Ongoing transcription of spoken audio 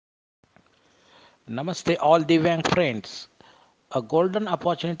Namaste, all Divyang friends. A golden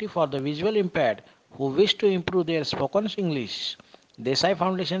opportunity for the visual impaired who wish to improve their spoken English. Desai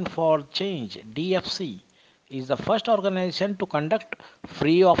Foundation for Change (DFC) is the first organization to conduct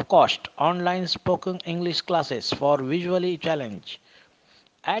free of cost online spoken English classes for visually challenged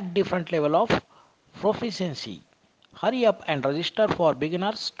at different level of proficiency. Hurry up and register for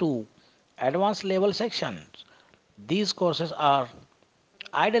beginners to advanced level sections. These courses are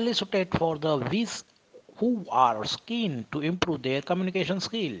ideally suited for the weak who are keen to improve their communication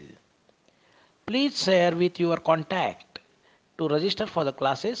skill. Please share with your contact. To register for the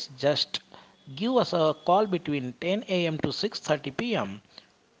classes, just give us a call between 10 a.m. to 6:30 p.m.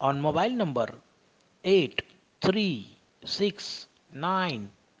 on mobile number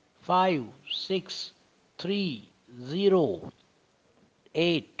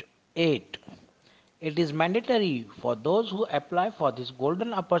 8369563088. It is mandatory for those who apply for this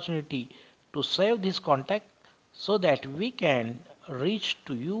golden opportunity to save this contact so that we can reach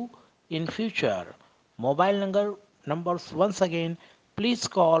to you in future. Mobile numbers once again, please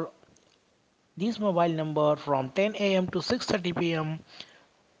call this mobile number from 10 a.m. to 6:30 p.m.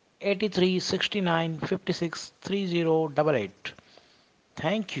 8369563088.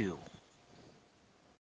 Thank you.